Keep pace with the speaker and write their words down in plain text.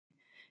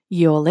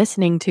You're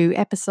listening to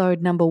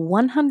episode number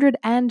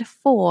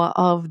 104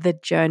 of the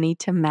Journey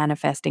to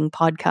Manifesting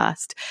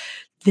podcast.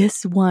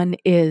 This one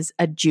is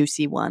a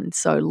juicy one,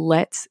 so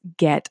let's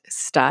get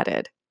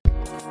started.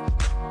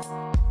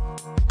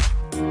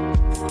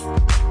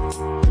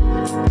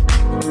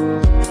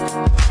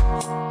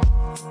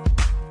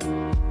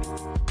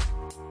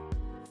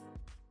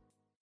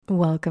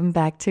 Welcome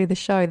back to the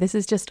show. This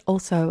is just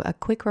also a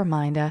quick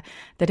reminder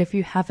that if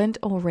you haven't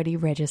already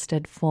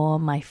registered for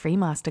my free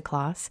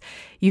masterclass,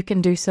 you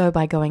can do so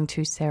by going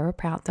to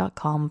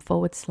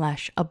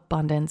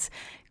sarahprout.com/abundance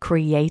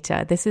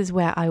creator. This is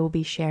where I will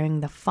be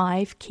sharing the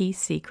 5 key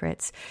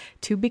secrets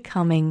to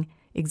becoming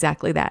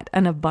exactly that,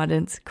 an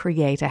abundance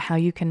creator, how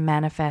you can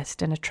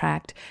manifest and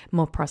attract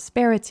more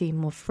prosperity,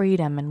 more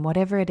freedom, and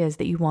whatever it is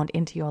that you want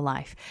into your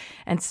life.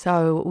 And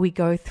so we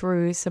go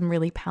through some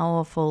really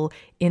powerful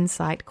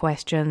insight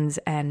questions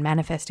and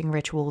manifesting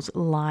rituals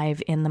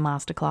live in the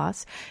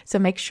masterclass. So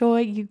make sure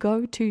you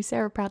go to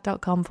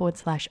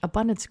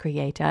sarahprout.com/abundance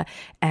creator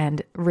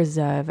and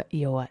reserve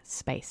your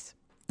space.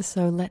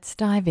 So let's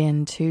dive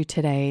into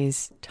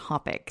today's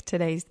topic,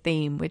 today's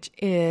theme, which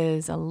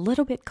is a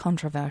little bit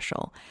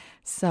controversial.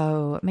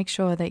 So make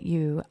sure that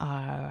you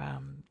are,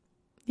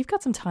 you've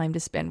got some time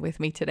to spend with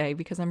me today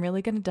because I'm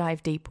really going to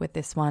dive deep with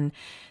this one.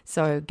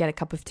 So get a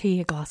cup of tea,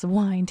 a glass of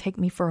wine, take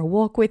me for a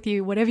walk with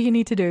you, whatever you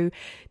need to do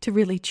to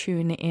really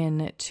tune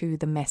in to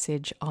the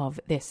message of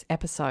this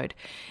episode.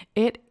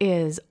 It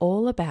is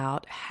all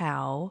about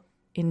how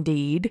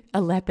indeed, a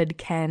leopard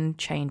can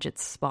change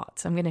its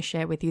spots. I'm going to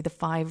share with you the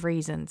 5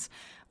 reasons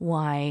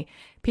why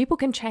people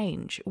can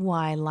change,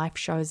 why life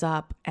shows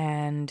up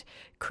and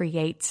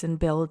creates and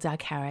builds our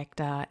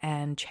character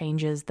and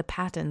changes the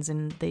patterns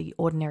in the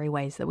ordinary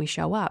ways that we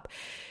show up.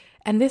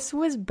 And this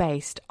was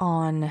based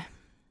on,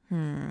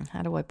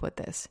 how do I put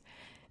this?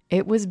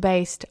 It was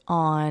based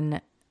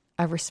on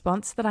a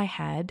response that I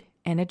had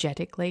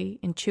energetically,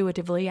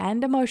 intuitively,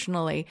 and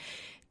emotionally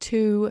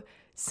to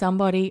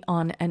somebody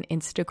on an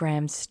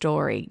Instagram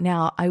story.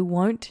 Now, I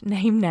won't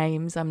name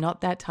names. I'm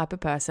not that type of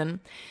person,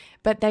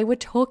 but they were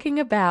talking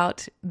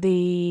about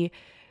the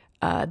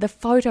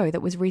photo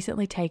that was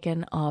recently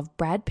taken of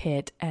Brad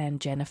Pitt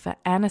and Jennifer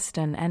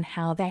Aniston and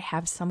how they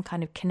have some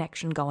kind of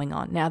connection going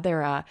on. Now,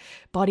 there are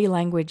body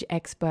language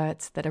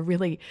experts that are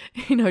really,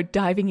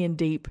 diving in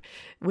deep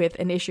with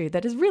an issue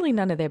that is really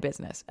none of their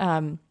business.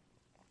 Who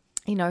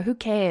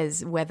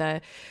cares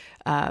whether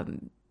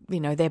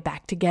they're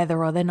back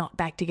together or they're not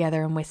back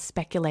together, and we're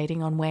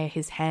speculating on where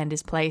his hand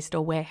is placed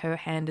or where her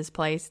hand is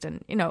placed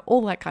and,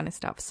 all that kind of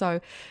stuff.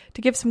 So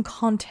to give some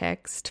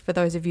context for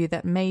those of you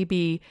that may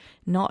be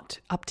not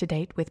up to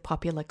date with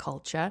popular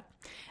culture,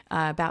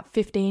 about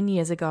 15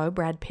 years ago,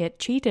 Brad Pitt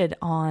cheated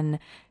on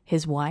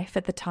his wife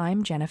at the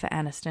time, Jennifer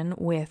Aniston,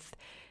 with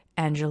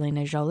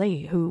Angelina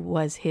Jolie, who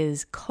was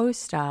his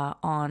co-star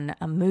on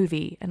a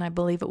movie, and I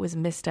believe it was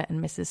Mr. and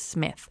Mrs.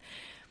 Smith,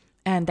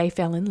 and they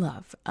fell in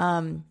love.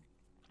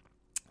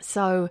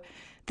 So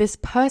this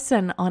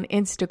person on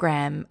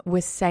Instagram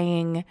was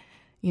saying,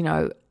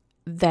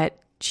 that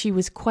she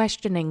was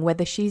questioning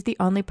whether she's the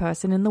only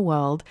person in the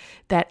world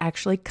that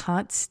actually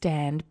can't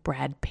stand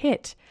Brad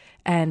Pitt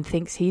and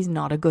thinks he's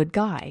not a good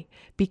guy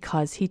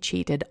because he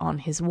cheated on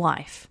his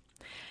wife.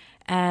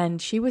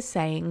 And she was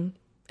saying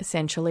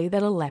essentially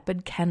that a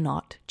leopard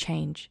cannot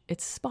change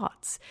its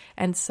spots.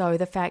 And so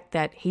the fact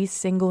that he's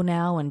single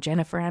now and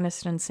Jennifer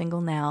Aniston's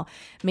single now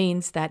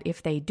means that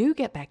if they do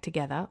get back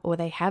together or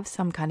they have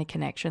some kind of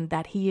connection,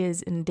 that he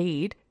is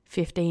indeed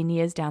 15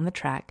 years down the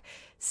track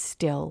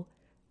still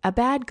a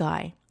bad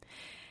guy.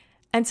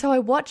 And so I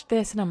watched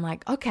this and I'm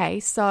like, okay,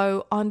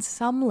 so on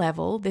some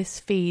level, this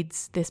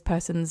feeds this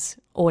person's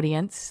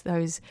audience,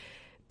 those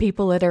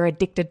people that are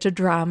addicted to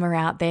drama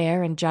out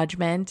there and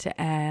judgment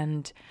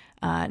and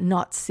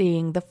not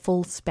seeing the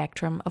full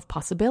spectrum of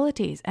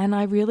possibilities. And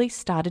I really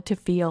started to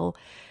feel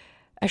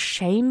a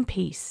shame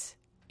piece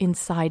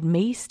inside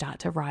me start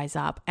to rise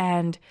up.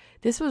 And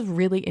this was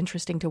really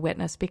interesting to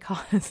witness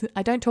because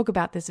I don't talk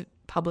about this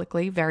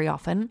publicly very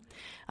often.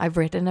 I've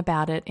written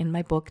about it in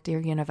my book, Dear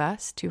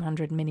Universe,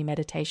 200 Mini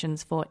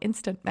Meditations for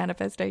Instant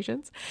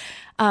Manifestations.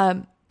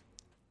 But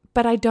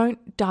I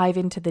don't dive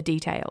into the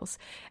details.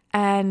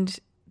 And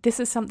this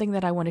is something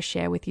that I want to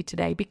share with you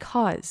today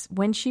because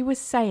when she was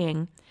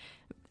saying,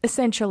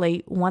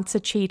 essentially, once a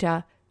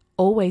cheater,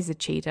 always a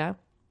cheater,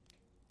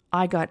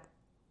 I got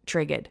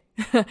triggered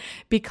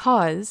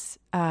because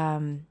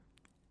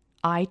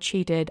I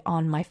cheated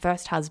on my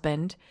first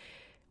husband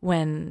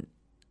when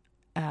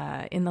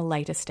in the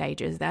later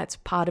stages. That's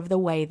part of the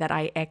way that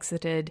I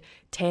exited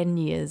 10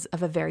 years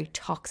of a very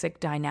toxic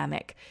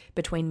dynamic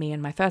between me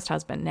and my first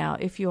husband. Now,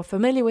 if you're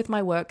familiar with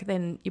my work,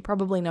 then you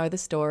probably know the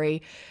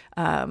story.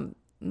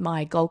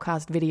 My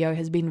Goldcast video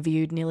has been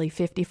viewed nearly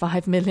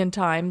 55 million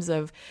times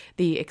of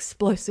the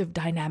explosive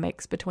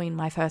dynamics between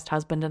my first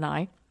husband and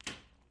I.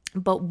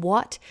 But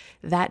what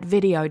that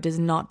video does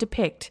not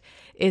depict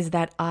is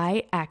that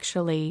I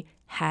actually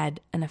had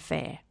an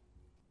affair.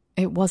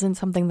 It wasn't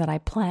something that I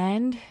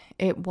planned.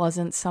 It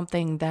wasn't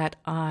something that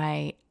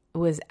I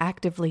was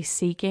actively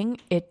seeking.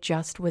 It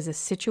just was a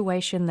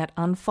situation that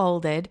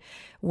unfolded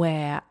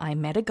where I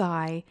met a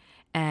guy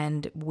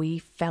and we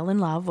fell in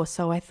love, or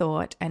so I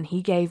thought, and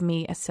he gave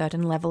me a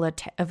certain level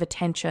of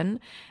attention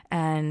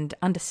and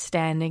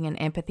understanding and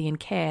empathy and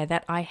care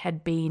that I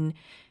had been,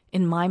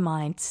 in my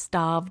mind,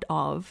 starved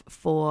of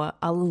for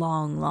a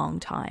long, long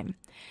time.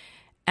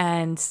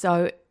 And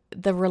so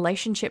the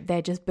relationship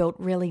there just built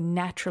really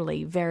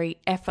naturally, very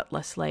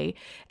effortlessly,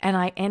 and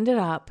I ended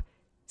up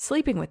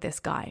sleeping with this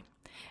guy.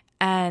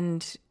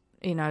 And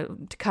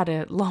to cut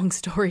a long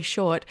story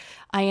short,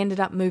 I ended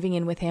up moving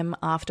in with him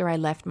after I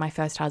left my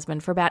first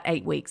husband for about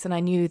 8 weeks. And I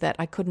knew that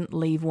I couldn't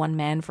leave one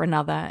man for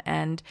another.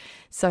 And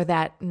so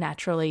that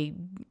naturally,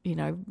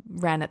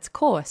 ran its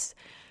course.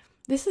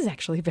 This is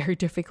actually very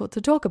difficult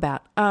to talk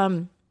about.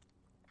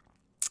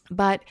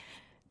 But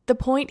the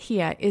point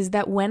here is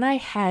that when I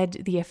had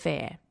the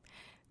affair,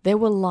 there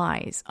were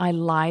lies. I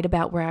lied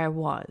about where I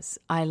was.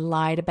 I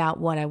lied about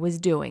what I was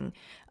doing.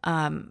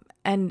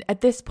 And at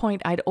this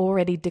point, I'd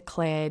already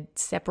declared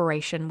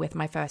separation with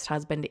my first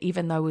husband,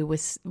 even though we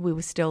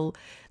were still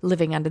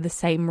living under the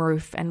same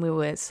roof and we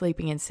were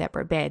sleeping in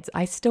separate beds.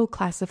 I still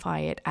classify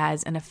it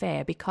as an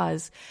affair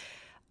because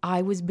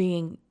I was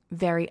being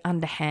very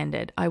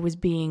underhanded. I was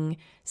being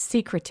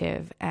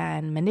secretive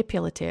and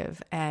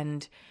manipulative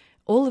and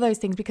all of those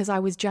things because I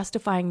was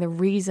justifying the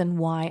reason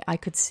why I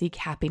could seek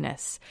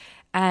happiness.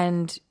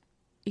 And,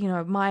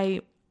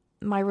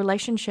 my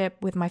relationship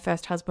with my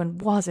first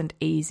husband wasn't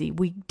easy.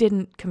 We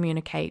didn't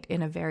communicate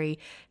in a very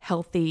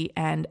healthy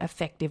and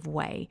effective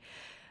way.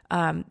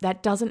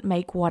 That doesn't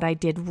make what I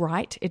did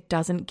right. It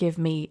doesn't give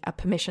me a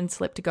permission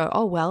slip to go,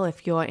 oh, well,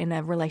 if you're in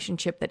a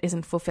relationship that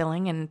isn't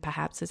fulfilling and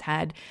perhaps has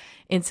had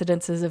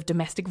incidences of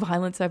domestic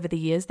violence over the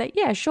years, that,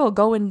 yeah, sure,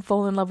 go and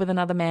fall in love with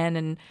another man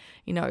and,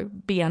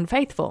 be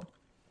unfaithful.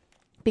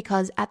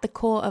 Because at the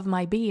core of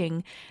my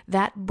being,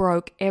 that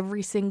broke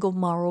every single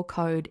moral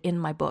code in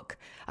my book.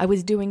 I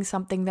was doing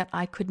something that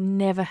I could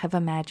never have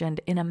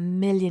imagined in a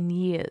million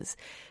years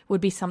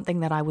would be something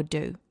that I would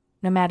do.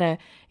 No matter,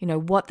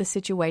 what the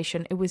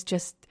situation,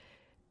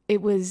 it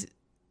was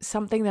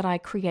something that I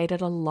created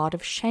a lot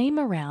of shame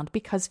around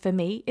because for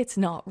me, it's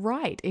not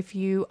right. If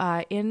you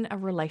are in a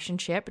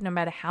relationship, no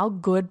matter how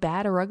good,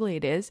 bad, or ugly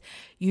it is,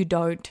 you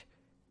don't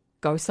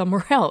go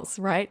somewhere else,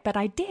 right? But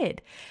I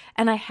did.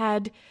 And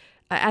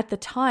at the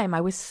time, I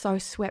was so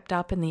swept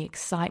up in the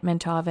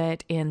excitement of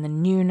it, in the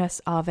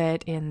newness of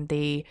it, in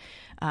the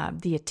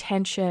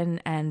attention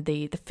and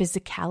the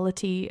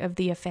physicality of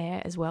the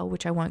affair as well,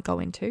 which I won't go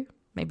into.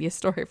 Maybe a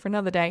story for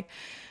another day.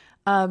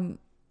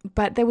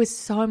 But there was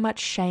so much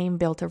shame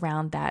built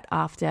around that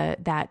after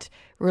that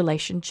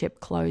relationship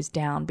closed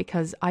down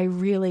because I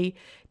really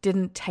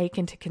didn't take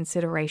into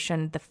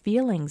consideration the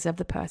feelings of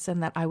the person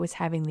that I was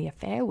having the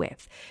affair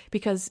with.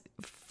 Because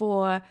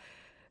for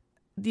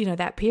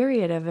that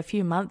period of a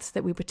few months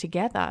that we were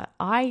together,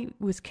 I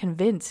was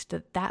convinced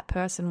that that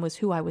person was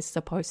who I was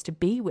supposed to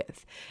be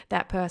with.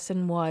 That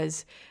person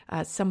was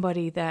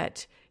somebody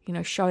that,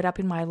 showed up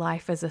in my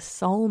life as a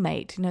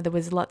soulmate. There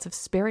was lots of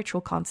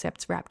spiritual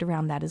concepts wrapped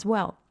around that as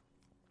well.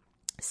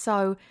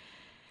 So,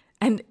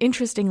 and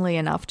interestingly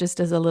enough,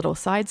 just as a little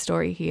side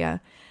story here,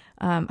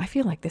 I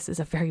feel like this is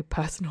a very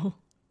personal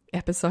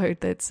episode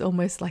that's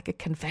almost like a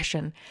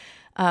confession.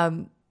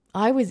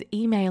 I was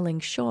emailing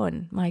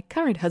Sean, my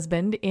current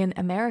husband, in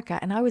America,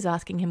 and I was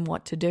asking him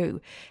what to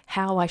do,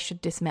 how I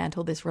should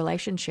dismantle this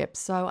relationship.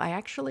 So I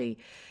actually,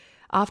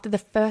 after the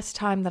first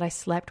time that I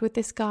slept with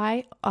this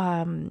guy,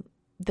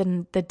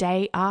 then the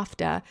day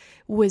after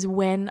was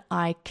when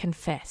I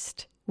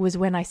confessed, was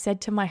when I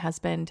said to my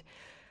husband,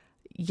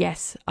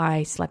 yes,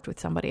 I slept with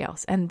somebody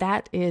else. And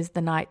that is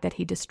the night that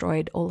he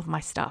destroyed all of my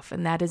stuff.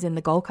 And that is in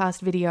the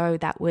Goalcast video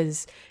that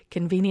was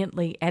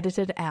conveniently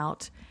edited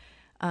out.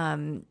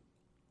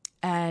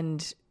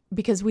 And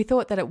because we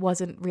thought that it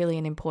wasn't really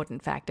an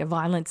important factor.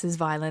 Violence is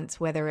violence,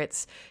 whether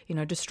it's,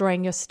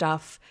 destroying your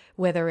stuff,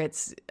 whether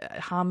it's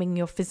harming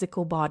your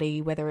physical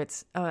body, whether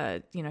it's,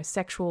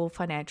 sexual,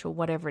 financial,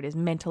 whatever it is,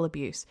 mental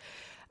abuse.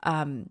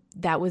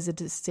 That was a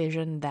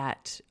decision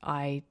that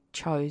I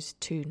chose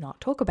to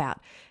not talk about.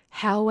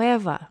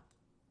 However,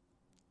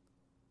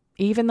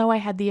 even though I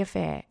had the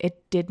affair,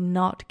 it did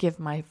not give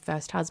my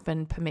first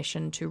husband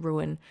permission to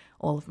ruin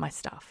all of my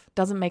stuff.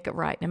 Doesn't make it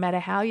right. No matter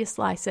how you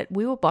slice it,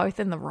 we were both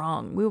in the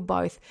wrong. We were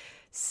both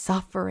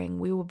suffering.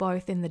 We were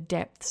both in the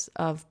depths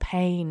of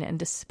pain and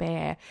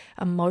despair,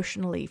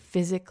 emotionally,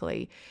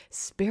 physically,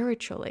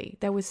 spiritually.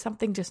 There was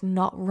something just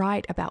not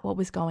right about what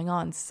was going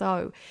on.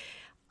 So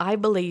I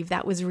believe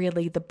that was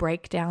really the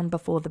breakdown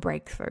before the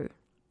breakthrough.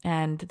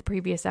 And the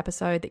previous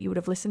episode that you would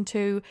have listened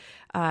to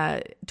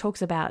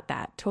talks about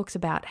that, talks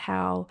about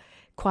how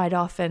quite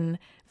often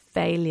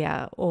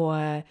failure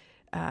or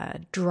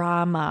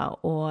drama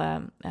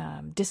or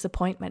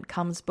disappointment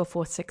comes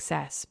before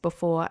success,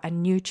 before a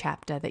new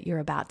chapter that you're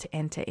about to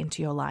enter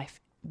into your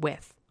life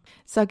with.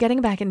 So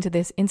getting back into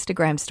this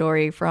Instagram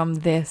story from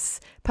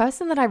this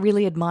person that I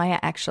really admire,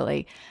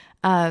 actually,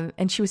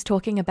 And she was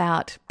talking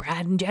about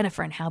Brad and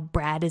Jennifer and how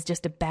Brad is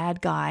just a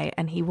bad guy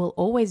and he will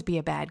always be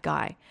a bad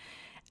guy.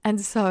 And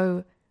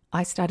so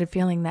I started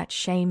feeling that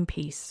shame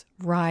piece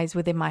rise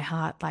within my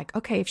heart. Like,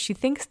 okay, if she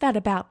thinks that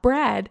about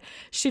Brad,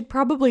 she'd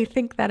probably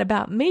think that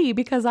about me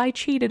because I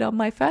cheated on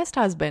my first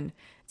husband.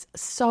 It's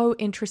so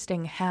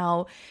interesting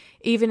how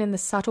even in the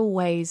subtle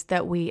ways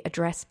that we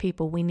address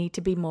people, we need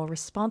to be more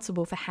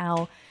responsible for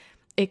how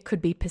it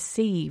could be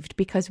perceived,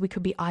 because we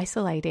could be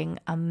isolating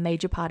a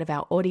major part of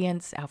our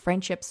audience, our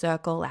friendship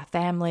circle, our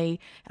family,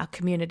 our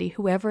community,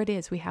 whoever it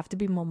is. We have to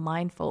be more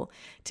mindful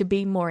to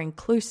be more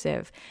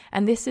inclusive.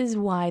 And this is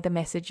why the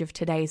message of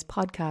today's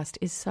podcast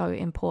is so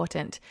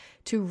important,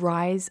 to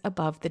rise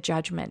above the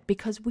judgment,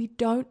 because we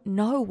don't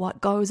know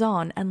what goes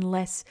on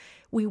unless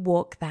we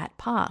walk that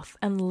path,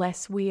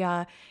 unless we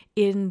are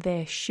in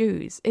their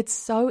shoes. It's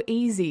so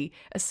easy,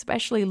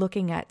 especially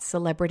looking at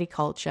celebrity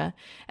culture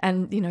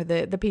and, you know,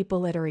 the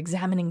people that are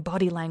examining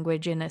body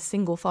language in a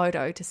single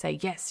photo to say,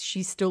 yes,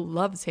 she still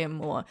loves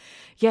him, or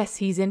yes,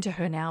 he's into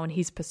her now and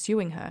he's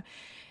pursuing her.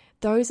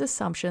 Those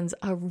assumptions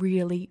are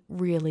really,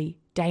 really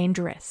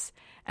dangerous.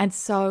 And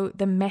so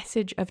the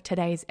message of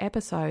today's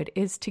episode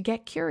is to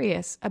get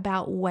curious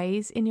about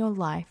ways in your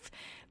life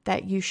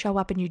that you show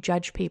up and you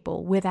judge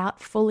people without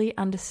fully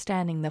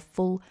understanding the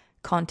full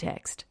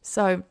context.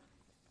 So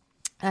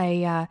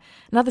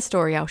another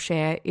story I'll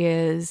share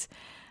is,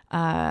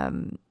 I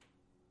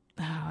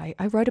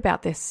wrote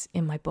about this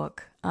in my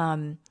book,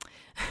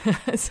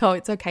 so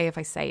it's okay if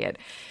I say it.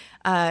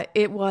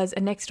 It was a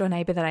next door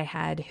neighbor that I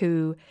had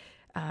who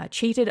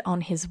cheated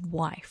on his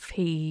wife.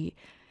 He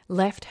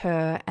left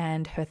her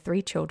and her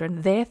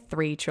their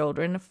three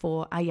children,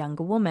 for a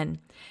younger woman.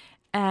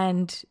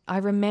 And I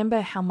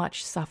remember how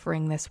much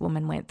suffering this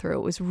woman went through.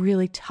 It was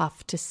really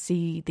tough to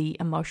see the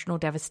emotional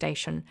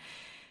devastation.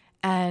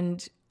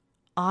 And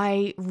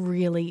I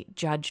really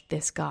judged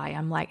this guy.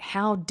 I'm like,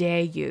 how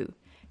dare you?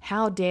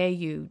 How dare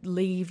you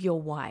leave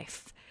your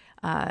wife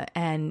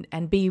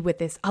and be with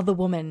this other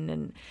woman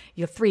and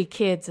your three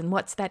kids, and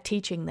what's that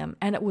teaching them?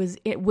 And it was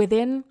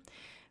within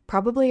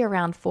probably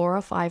around 4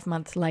 or 5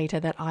 months later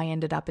that I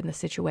ended up in the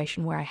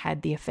situation where I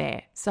had the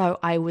affair. So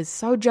I was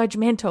so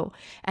judgmental.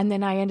 And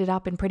then I ended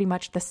up in pretty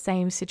much the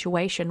same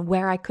situation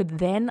where I could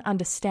then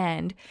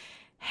understand,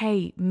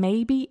 hey,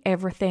 maybe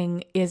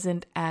everything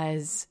isn't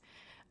as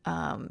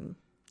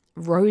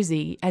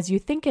rosy as you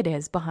think it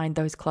is behind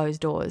those closed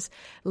doors.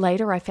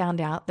 Later, I found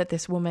out that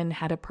this woman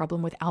had a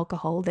problem with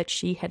alcohol, that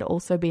she had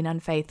also been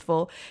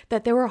unfaithful,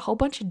 that there were a whole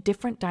bunch of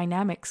different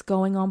dynamics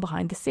going on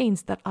behind the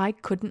scenes that I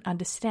couldn't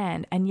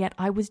understand, and yet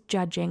I was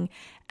judging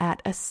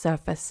at a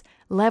surface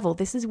level.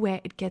 This is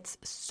where it gets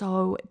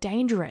so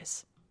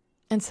dangerous.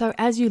 And so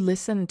as you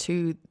listen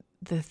to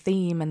the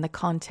theme and the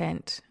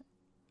content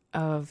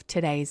of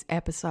today's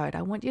episode,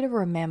 I want you to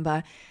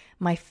remember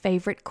my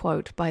favorite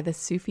quote by the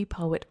Sufi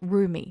poet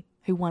Rumi,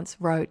 who once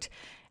wrote,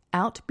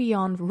 "Out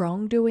beyond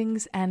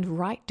wrongdoings and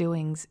right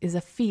doings is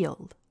a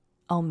field.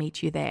 I'll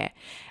meet you there."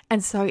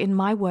 And so in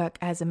my work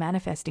as a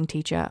manifesting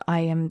teacher,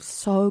 I am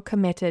so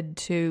committed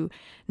to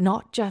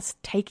not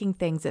just taking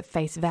things at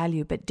face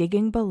value, but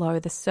digging below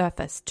the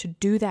surface to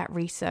do that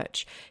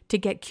research, to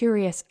get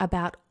curious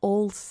about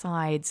all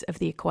sides of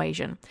the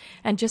equation.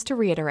 And just to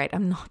reiterate,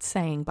 I'm not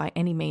saying by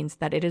any means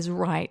that it is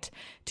right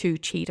to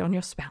cheat on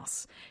your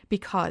spouse,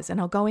 because, and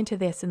I'll go into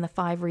this in the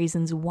 5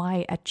 reasons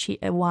why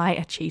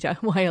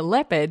a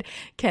leopard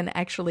can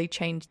actually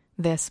change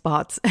their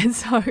spots. And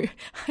so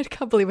I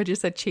can't believe I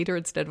just said cheater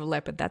instead of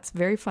leopard. That's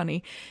very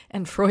funny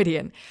and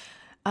Freudian.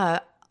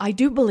 I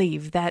do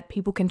believe that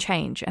people can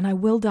change, and I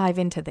will dive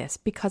into this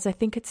because I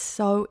think it's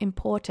so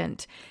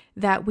important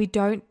that we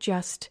don't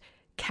just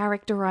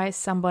characterize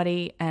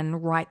somebody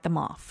and write them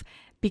off,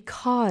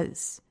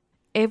 because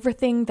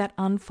everything that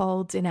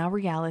unfolds in our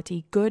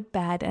reality, good,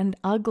 bad, and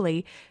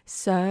ugly,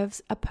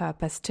 serves a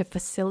purpose to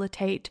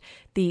facilitate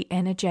the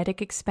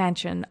energetic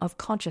expansion of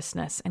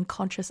consciousness and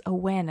conscious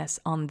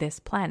awareness on this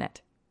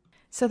planet.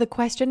 So the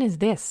question is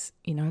this,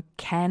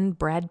 can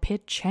Brad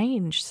Pitt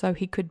change so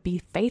he could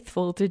be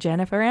faithful to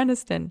Jennifer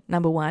Aniston?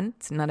 Number 1,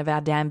 it's none of our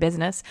damn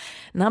business.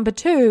 Number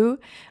 2,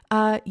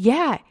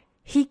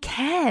 he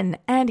can,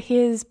 and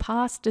his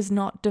past does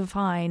not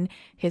define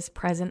his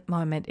present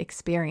moment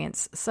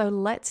experience. So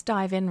let's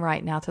dive in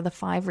right now to the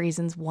 5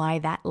 reasons why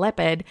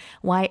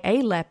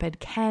a leopard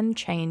can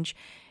change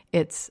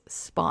its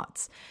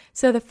spots.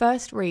 So the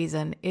first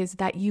reason is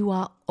that you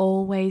are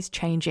always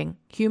changing.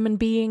 Human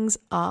beings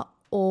are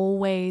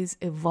always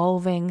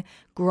evolving,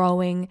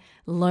 growing,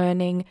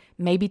 learning,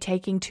 maybe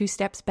taking 2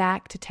 steps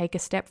back to take a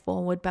step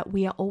forward, but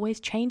we are always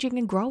changing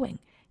and growing.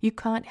 You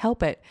can't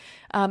help it.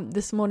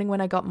 This morning when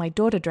I got my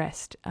daughter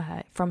dressed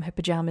from her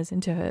pajamas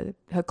into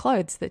her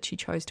clothes that she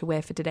chose to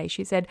wear for today,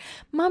 she said,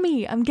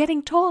 "Mummy, I'm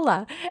getting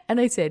taller."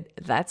 And I said,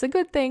 that's a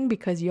good thing,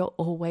 because you're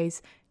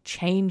always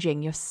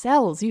changing your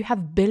cells. You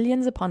have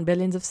billions upon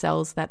billions of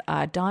cells that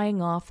are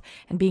dying off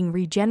and being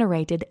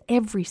regenerated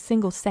every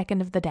single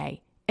second of the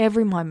day,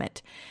 every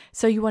moment.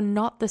 So you are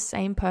not the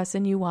same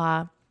person you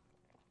are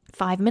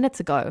 5 minutes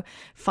ago,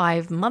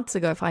 5 months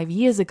ago, 5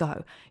 years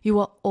ago. You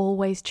are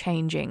always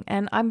changing.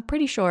 And I'm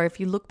pretty sure if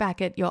you look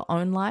back at your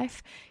own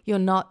life, you're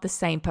not the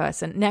same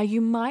person. Now,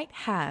 you might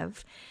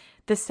have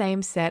the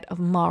same set of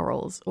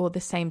morals or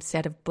the same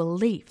set of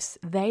beliefs.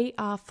 They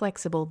are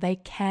flexible. They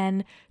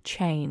can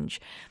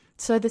change.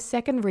 So the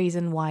second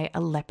reason why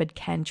a leopard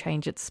can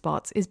change its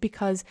spots is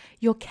because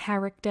your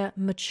character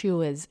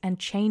matures and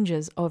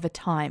changes over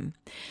time.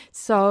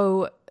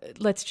 So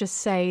let's just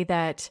say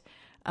that,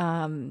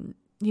 I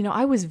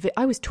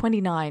was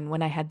 29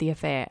 when I had the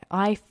affair.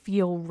 I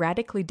feel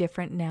radically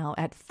different now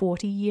at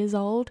 40 years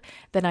old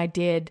than I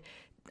did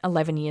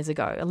 12 years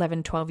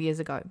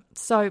ago.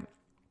 So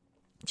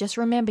just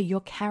remember,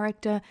 your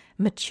character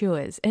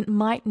matures. It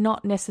might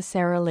not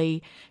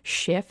necessarily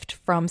shift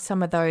from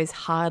some of those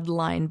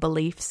hardline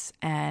beliefs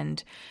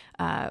and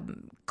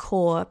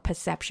core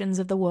perceptions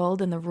of the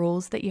world and the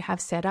rules that you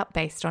have set up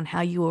based on how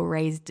you were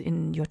raised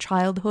in your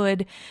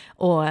childhood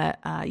or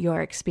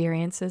your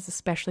experiences,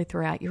 especially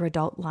throughout your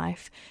adult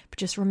life. But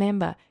just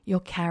remember, your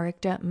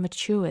character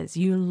matures.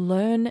 You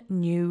learn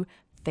new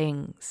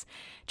things.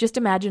 Just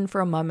imagine for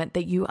a moment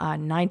that you are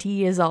 90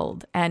 years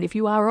old. And if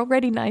you are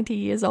already 90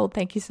 years old,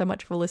 thank you so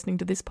much for listening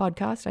to this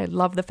podcast. I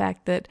love the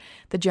fact that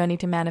the Journey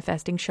to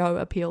Manifesting show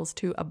appeals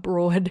to a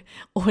broad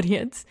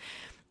audience.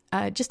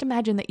 Just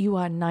imagine that you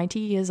are 90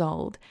 years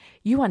old.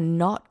 You are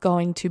not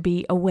going to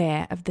be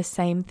aware of the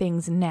same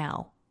things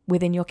now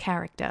within your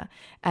character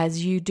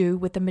as you do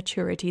with the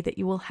maturity that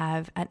you will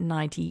have at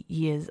 90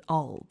 years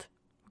old.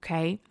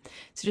 Okay?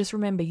 So just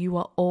remember, you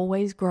are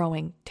always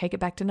growing. Take it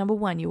back to number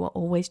 1. You are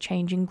always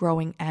changing,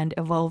 growing, and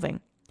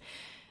evolving.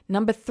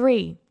 Number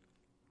 3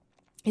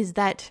 is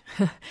that,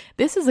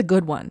 this is a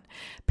good one.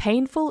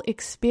 Painful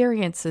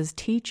experiences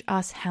teach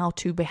us how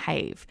to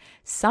behave.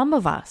 Some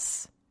of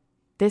us,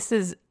 this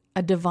is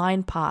a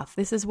divine path.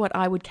 This is what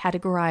I would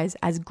categorize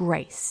as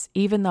grace,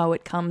 even though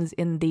it comes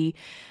in the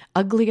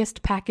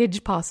ugliest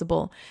package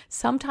possible.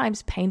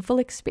 Sometimes painful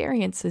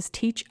experiences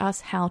teach us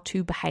how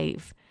to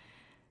behave.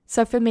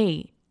 So for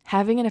me,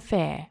 having an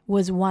affair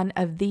was one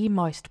of the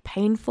most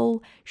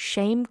painful,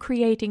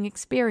 shame-creating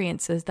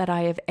experiences that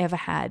I have ever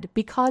had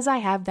because I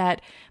have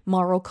that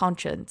moral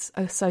conscience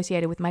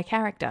associated with my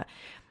character.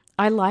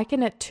 I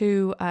liken it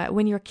to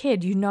when you're a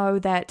kid, you know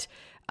that,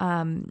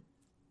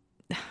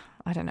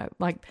 I don't know,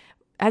 like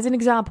as an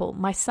example,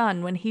 my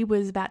son, when he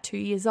was about 2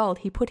 years old,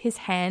 he put his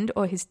hand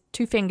or his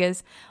 2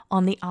 fingers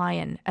on the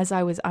iron as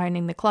I was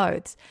ironing the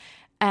clothes.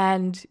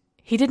 And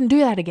he didn't do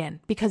that again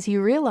because he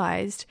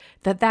realized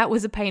that that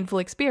was a painful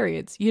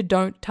experience. You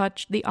don't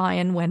touch the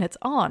iron when it's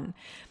on.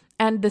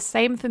 And the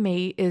same for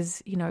me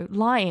is,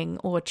 lying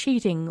or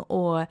cheating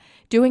or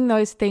doing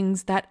those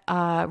things that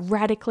are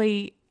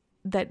radically,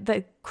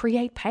 that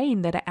create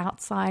pain, that are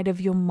outside of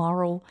your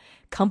moral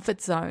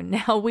comfort zone.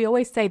 Now, we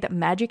always say that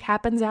magic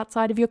happens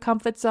outside of your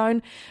comfort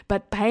zone,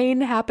 but pain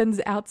happens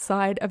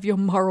outside of your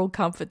moral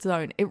comfort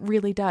zone. It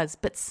really does.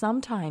 But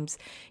sometimes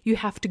you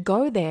have to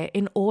go there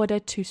in order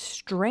to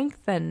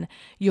strengthen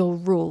your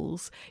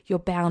rules, your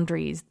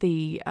boundaries,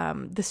 the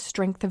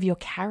strength of your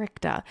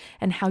character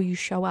and how you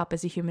show up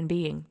as a human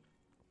being.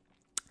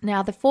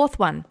 Now, the fourth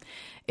one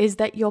is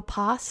that your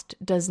past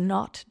does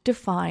not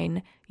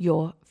define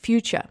your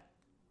future.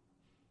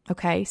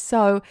 Okay,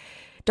 so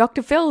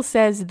Dr. Phil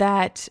says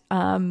that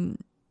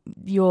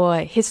your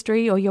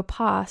history or your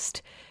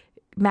past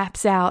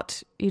maps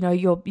out,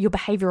 your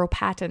behavioral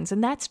patterns,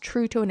 and that's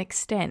true to an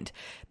extent.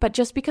 But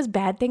just because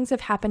bad things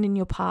have happened in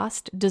your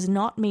past does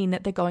not mean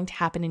that they're going to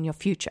happen in your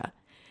future.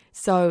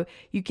 So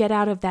you get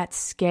out of that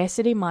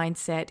scarcity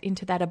mindset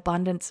into that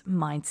abundance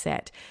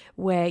mindset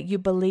where you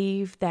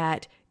believe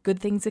that good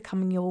things are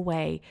coming your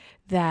way,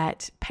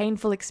 that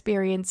painful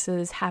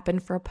experiences happen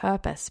for a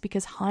purpose,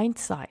 because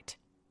hindsight,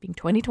 being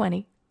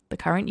 2020, the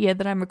current year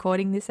that I'm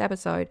recording this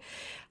episode,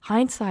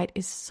 hindsight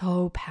is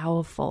so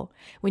powerful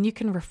when you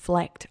can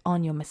reflect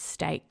on your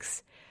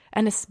mistakes,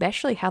 and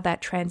especially how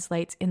that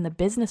translates in the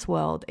business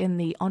world, in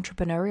the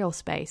entrepreneurial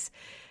space.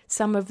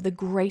 Some of the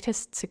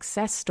greatest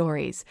success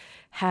stories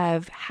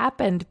have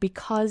happened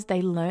because they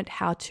learned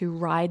how to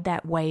ride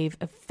that wave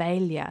of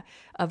failure,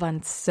 of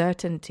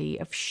uncertainty,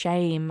 of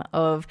shame,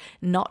 of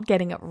not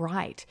getting it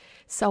right.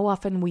 So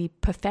often we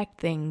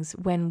perfect things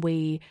when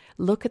we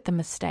look at the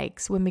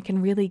mistakes, when we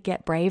can really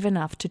get brave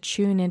enough to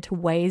tune into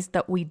ways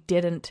that we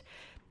didn't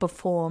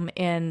perform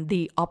in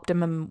the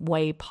optimum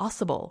way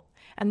possible.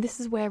 And this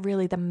is where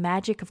really the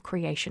magic of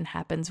creation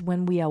happens,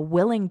 when we are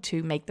willing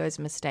to make those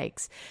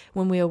mistakes,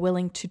 when we are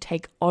willing to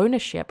take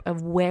ownership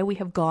of where we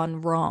have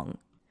gone wrong.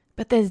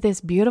 But there's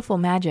this beautiful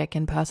magic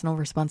in personal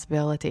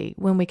responsibility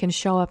when we can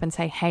show up and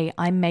say, hey,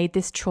 I made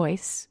this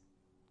choice,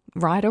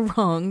 right or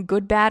wrong,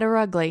 good, bad, or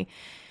ugly,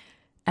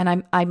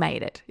 and I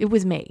made it. It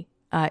was me.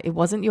 It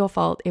wasn't your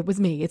fault. It was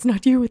me. It's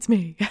not you, it's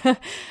me.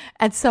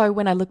 And so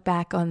when I look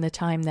back on the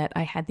time that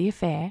I had the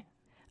affair,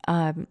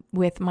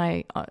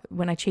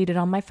 when I cheated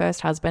on my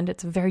first husband,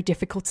 it's a very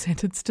difficult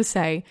sentence to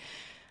say.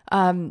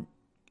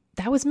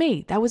 that was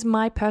me. That was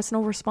my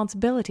personal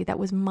responsibility. That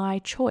was my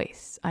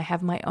choice. I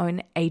have my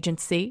own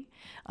agency.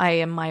 I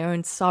am my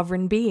own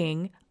sovereign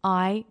being.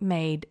 I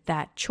made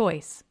that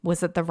choice.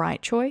 Was it the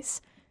right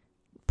choice?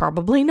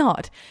 Probably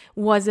not.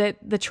 Was it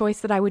the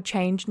choice that I would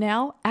change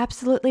now?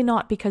 Absolutely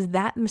not, because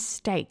that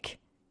mistake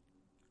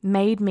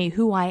made me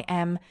who I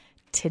am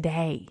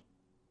today.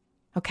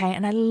 Okay,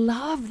 and I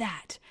love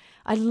that.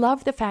 I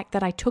love the fact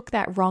that I took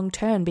that wrong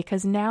turn,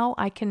 because now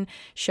I can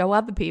show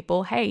other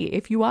people, hey,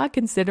 if you are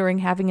considering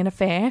having an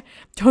affair,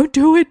 don't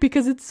do it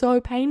because it's so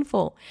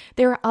painful.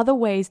 There are other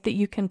ways that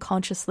you can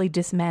consciously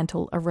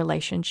dismantle a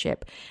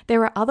relationship.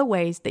 There are other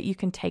ways that you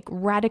can take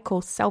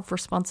radical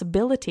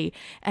self-responsibility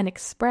and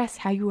express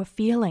how you are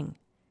feeling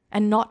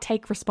and not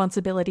take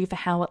responsibility for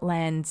how it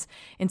lands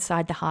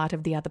inside the heart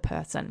of the other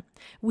person.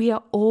 We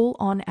are all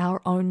on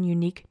our own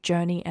unique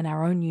journey and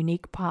our own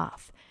unique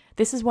path.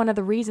 This is one of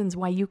the reasons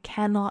why you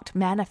cannot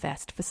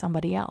manifest for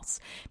somebody else,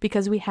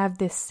 because we have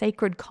this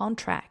sacred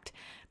contract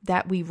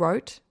that we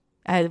wrote,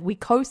 we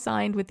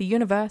co-signed with the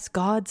universe,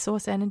 God,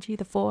 source energy,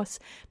 the force,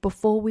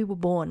 before we were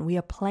born. We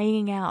are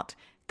playing out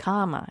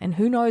karma, and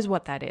who knows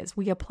what that is.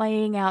 We are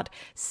playing out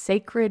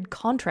sacred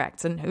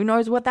contracts, and who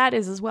knows what that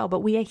is as well. But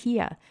we are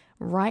here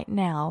right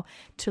now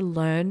to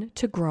learn,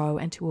 to grow,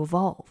 and to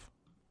evolve.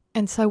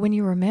 And so when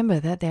you remember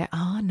that there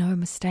are no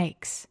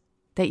mistakes,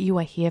 that you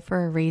are here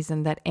for a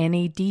reason, that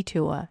any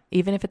detour,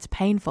 even if it's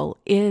painful,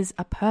 is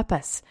a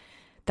purpose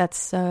that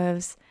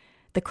serves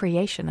the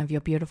creation of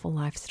your beautiful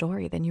life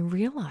story, then you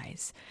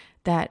realize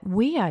that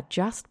we are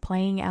just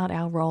playing out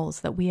our roles,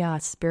 that we are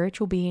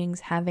spiritual beings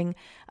having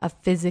a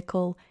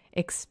physical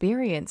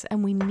experience,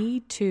 and we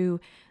need to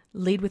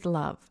lead with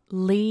love,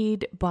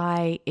 lead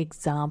by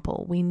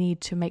example. We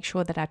need to make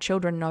sure that our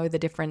children know the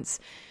difference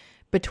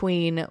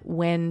between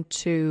when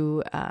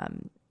to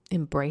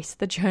embrace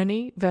the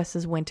journey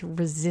versus when to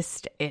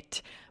resist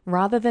it,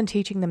 rather than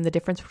teaching them the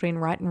difference between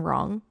right and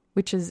wrong,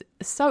 which is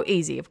so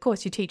easy. Of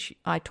course,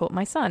 I taught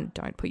my son,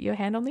 don't put your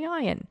hand on the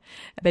iron,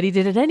 but he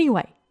did it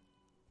anyway.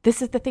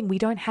 This is the thing. We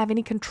don't have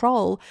any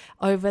control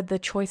over the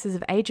choices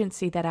of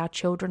agency that our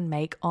children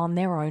make on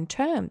their own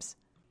terms.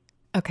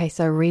 Okay,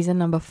 so reason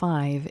number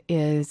 5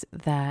 is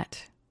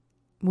that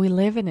we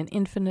live in an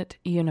infinite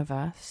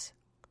universe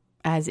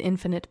as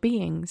infinite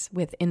beings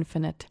with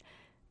infinite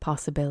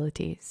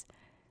possibilities.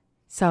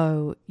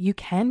 So you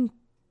can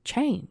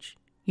change,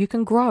 you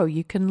can grow,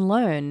 you can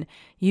learn,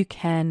 you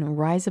can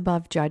rise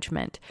above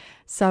judgment.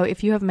 So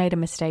if you have made a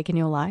mistake in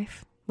your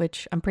life,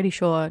 which I'm pretty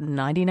sure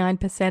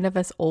 99% of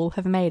us all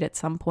have made at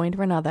some point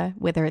or another,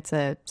 whether it's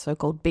a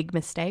so-called big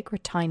mistake or a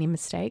tiny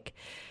mistake,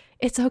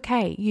 it's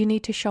okay. You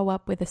need to show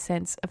up with a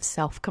sense of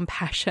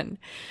self-compassion.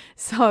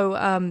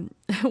 So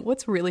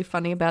what's really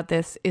funny about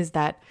this is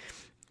that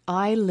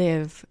I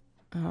live,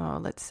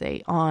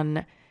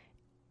 on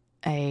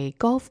a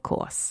golf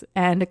course,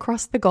 and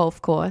across the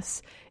golf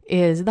course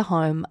is the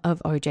home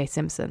of O.J.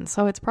 Simpson.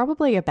 So it's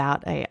probably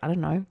about a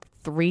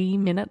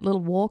 3-minute little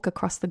walk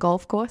across the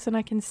golf course, and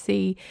I can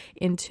see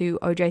into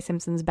O.J.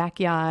 Simpson's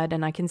backyard,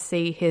 and I can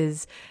see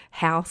his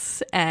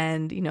house,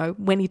 and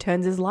when he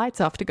turns his lights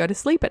off to go to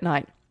sleep at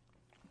night.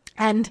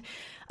 And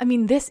I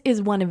mean, this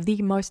is one of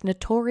the most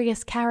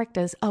notorious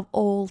characters of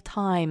all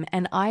time,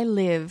 and I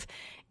live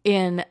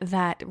in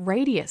that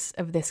radius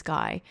of this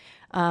guy.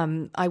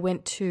 I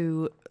went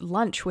to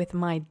lunch with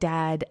my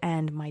dad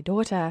and my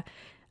daughter,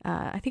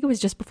 I think it was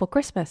just before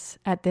Christmas,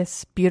 at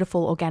this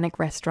beautiful organic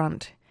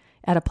restaurant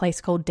at a place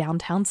called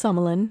Downtown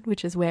Summerlin,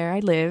 which is where I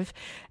live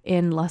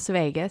in Las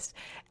Vegas.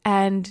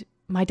 And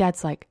my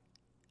dad's like,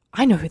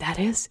 I know who that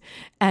is.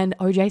 And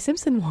O.J.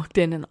 Simpson walked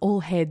in, and all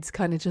heads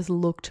kind of just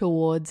looked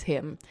towards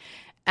him.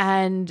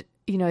 And,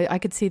 I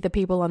could see the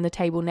people on the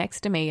table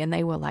next to me, and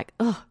they were like,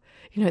 ugh.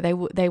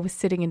 They were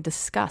sitting in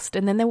disgust.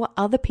 And then there were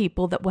other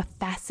people that were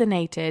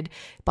fascinated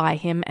by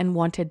him and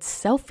wanted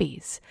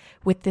selfies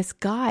with this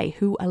guy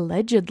who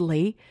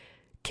allegedly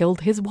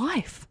killed his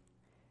wife.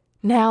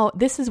 Now,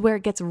 this is where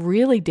it gets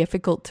really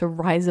difficult to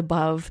rise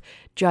above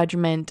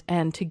judgment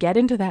and to get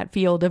into that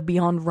field of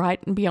beyond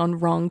right and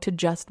beyond wrong to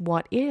just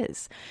what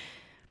is.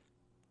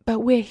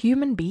 But we're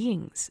human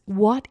beings.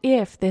 What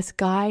if this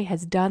guy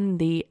has done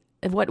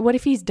what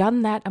if he's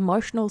done that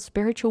emotional,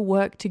 spiritual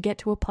work to get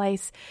to a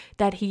place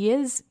that he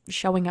is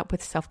showing up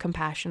with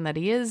self-compassion, that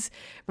he is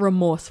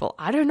remorseful?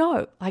 I don't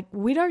know.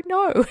 We don't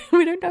know.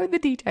 We don't know the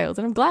details,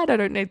 and I'm glad I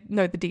don't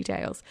know the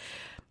details.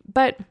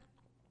 But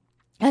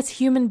as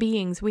human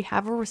beings, we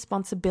have a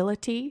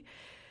responsibility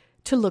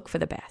to look for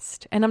the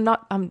best. And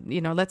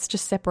let's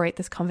just separate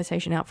this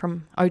conversation out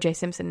from O.J.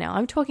 Simpson now.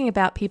 I'm talking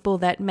about people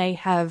that may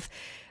have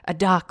a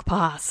dark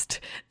past,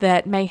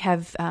 that may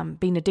have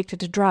been addicted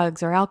to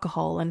drugs or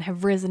alcohol and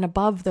have risen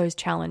above those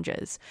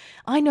challenges.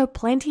 I know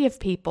plenty of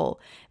people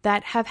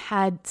that have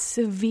had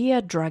severe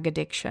drug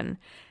addiction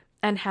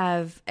and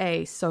have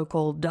a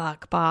so-called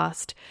dark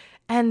past,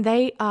 and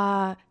they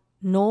are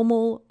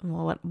normal,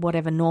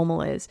 whatever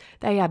normal is.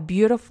 They are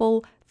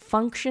beautiful,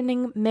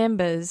 functioning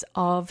members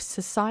of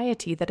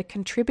society that are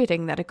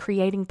contributing, that are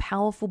creating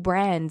powerful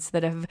brands,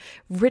 that have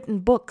written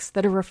books,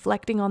 that are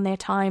reflecting on their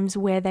times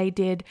where they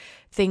did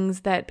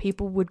things that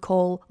people would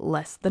call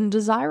less than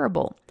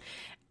desirable.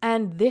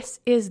 And this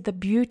is the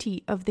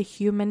beauty of the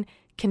human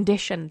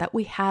condition, that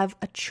we have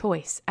a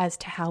choice as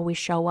to how we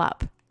show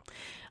up.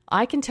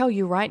 I can tell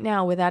you right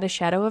now, without a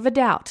shadow of a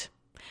doubt,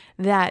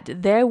 that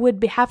there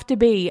would have to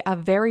be a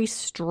very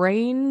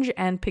strange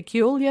and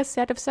peculiar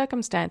set of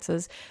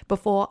circumstances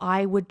before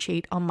I would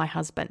cheat on my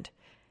husband.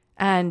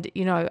 And,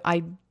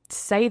 I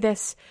say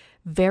this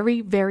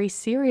very, very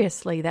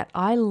seriously, that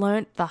I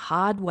learnt the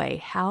hard way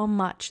how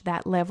much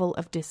that level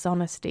of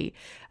dishonesty,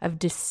 of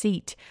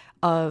deceit,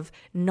 of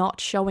not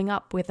showing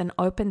up with an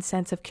open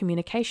sense of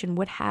communication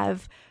would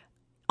have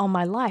on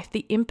my life,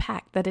 the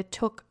impact that it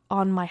took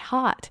on my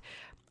heart.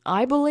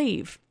 I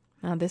believe,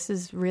 now this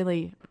is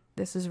really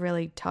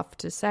tough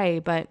to say,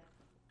 but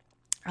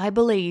I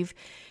believe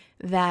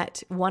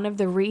that one of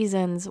the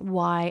reasons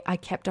why I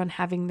kept on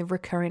having the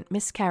recurrent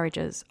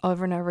miscarriages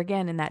over and over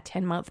again in that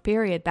 10-month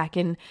period back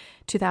in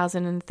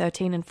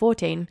 2013 and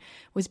 14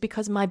 was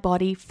because my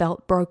body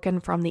felt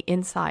broken from the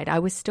inside. I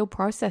was still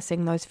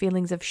processing those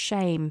feelings of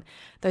shame,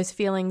 those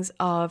feelings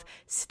of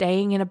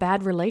staying in a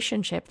bad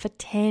relationship for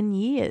 10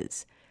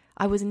 years.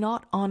 I was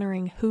not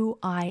honoring who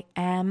I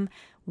am,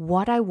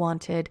 what I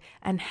wanted,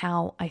 and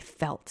how I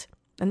felt.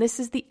 And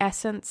this is the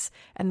essence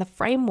and the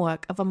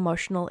framework of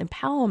emotional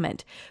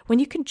empowerment. When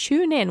you can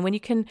tune in, when you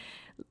can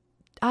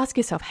ask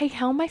yourself, hey,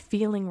 how am I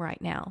feeling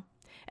right now?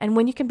 And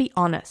when you can be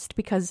honest,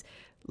 because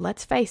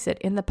let's face it,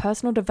 in the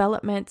personal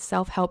development,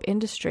 self-help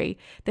industry,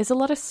 there's a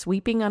lot of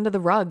sweeping under the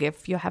rug.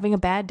 If you're having a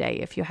bad day,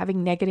 if you're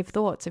having negative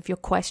thoughts, if you're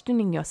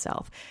questioning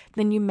yourself,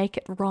 then you make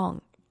it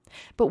wrong.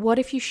 But what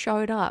if you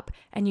showed up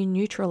and you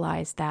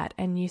neutralized that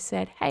and you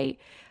said, hey,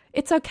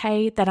 it's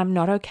okay that I'm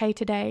not okay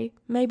today.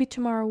 Maybe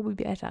tomorrow will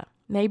be better.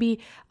 Maybe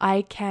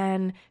I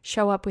can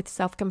show up with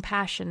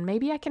self-compassion.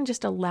 Maybe I can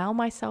just allow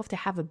myself to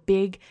have a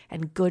big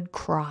and good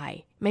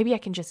cry. Maybe I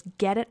can just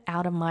get it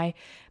out of my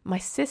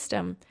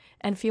system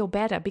and feel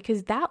better,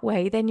 because that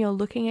way then you're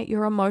looking at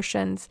your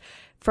emotions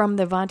from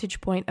the vantage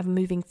point of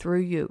moving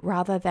through you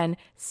rather than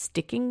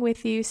sticking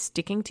with you,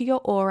 sticking to your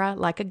aura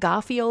like a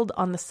Garfield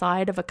on the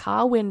side of a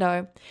car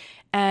window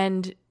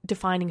and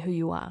defining who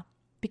you are.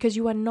 Because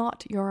you are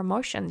not your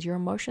emotions. Your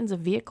emotions are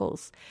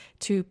vehicles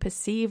to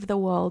perceive the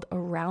world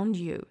around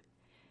you.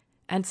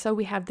 And so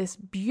we have this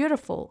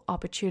beautiful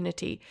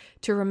opportunity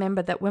to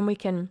remember that when we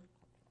can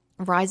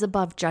rise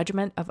above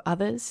judgment of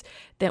others,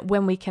 that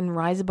when we can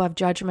rise above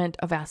judgment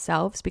of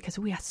ourselves, because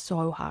we are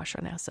so harsh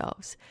on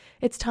ourselves,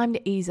 it's time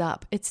to ease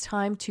up. It's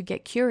time to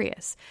get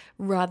curious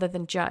rather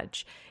than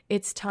judge.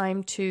 It's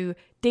time to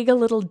dig a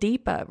little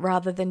deeper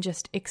rather than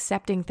just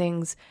accepting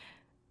things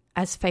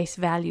as face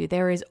value.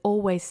 There is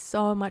always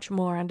so much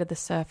more under the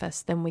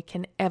surface than we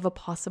can ever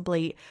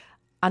possibly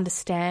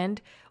understand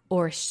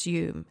or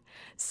assume.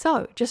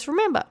 So just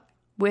remember,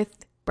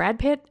 with Brad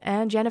Pitt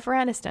and Jennifer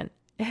Aniston,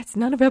 it's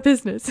none of our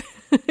business,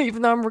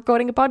 even though I'm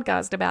recording a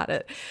podcast about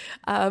it.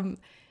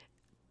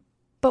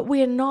 But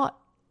we're not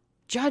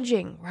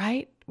judging,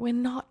 right? We're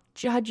not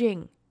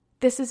judging.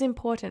 This is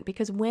important,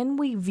 because when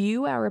we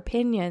view our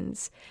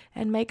opinions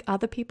and make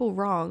other people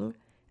wrong,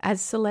 as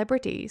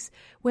celebrities,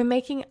 we're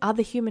making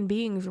other human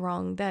beings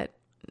wrong. That,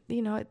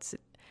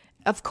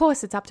 of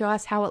course, it's up to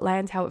us how it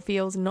lands, how it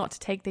feels, not to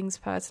take things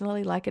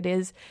personally, like it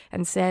is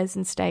and says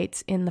and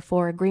states in the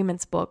 4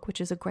 Agreements book, which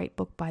is a great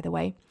book, by the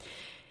way.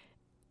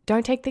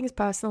 Don't take things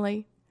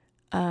personally.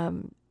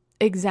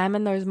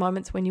 Examine those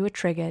moments when you were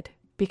triggered,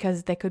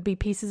 because there could be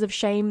pieces of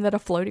shame that are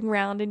floating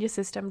around in your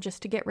system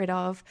just to get rid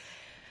of.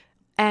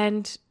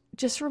 And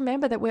just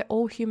remember that we're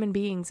all human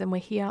beings and we're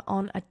here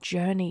on a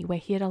journey. We're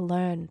here to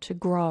learn, to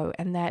grow,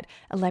 and that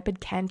a leopard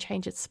can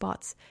change its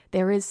spots.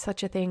 There is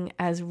such a thing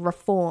as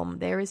reform.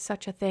 There is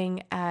such a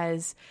thing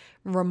as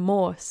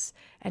remorse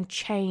and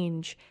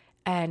change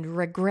and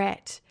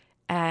regret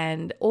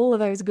and all of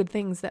those good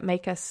things that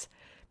make us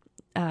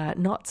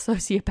not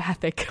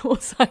sociopathic or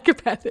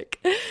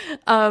psychopathic.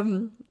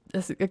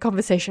 That's a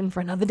conversation for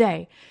another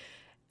day.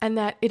 And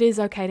that it is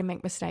okay to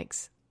make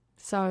mistakes.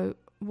 So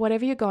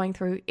whatever you're going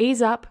through,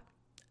 ease up,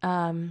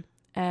 and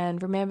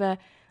remember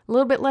a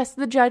little bit less of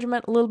the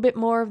judgment, a little bit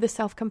more of the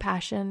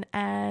self-compassion,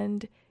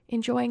 and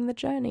enjoying the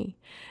journey.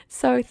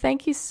 So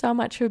thank you so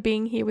much for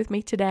being here with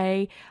me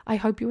today. I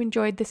hope you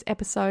enjoyed this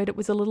episode. It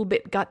was a little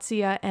bit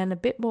gutsier and a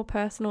bit more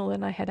personal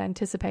than I had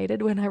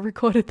anticipated when I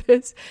recorded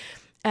this.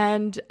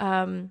 And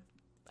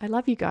I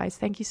love you guys.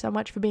 Thank you so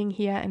much for being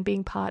here and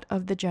being part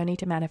of the Journey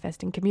to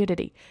Manifesting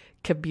community.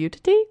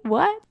 Community?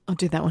 What? I'll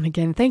do that one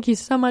again. Thank you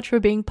so much for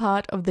being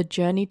part of the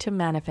Journey to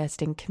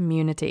Manifesting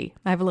community.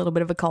 I have a little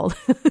bit of a cold.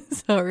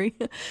 Sorry.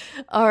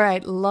 All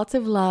right. Lots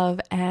of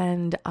love,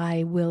 and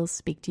I will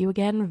speak to you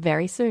again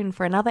very soon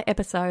for another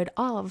episode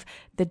of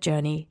the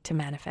Journey to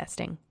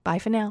Manifesting. Bye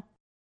for now.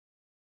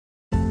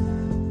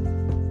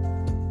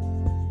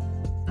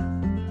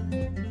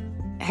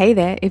 Hey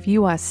there, if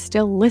you are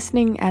still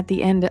listening at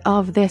the end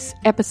of this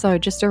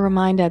episode, just a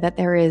reminder that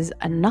there is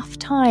enough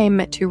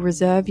time to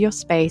reserve your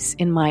space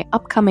in my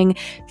upcoming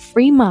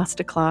free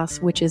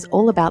masterclass, which is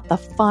all about the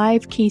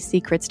 5 key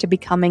secrets to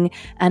becoming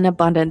an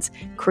abundance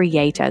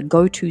creator.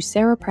 Go to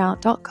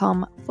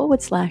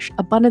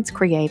sarahprout.com/abundance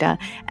creator,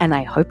 and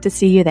I hope to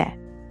see you there.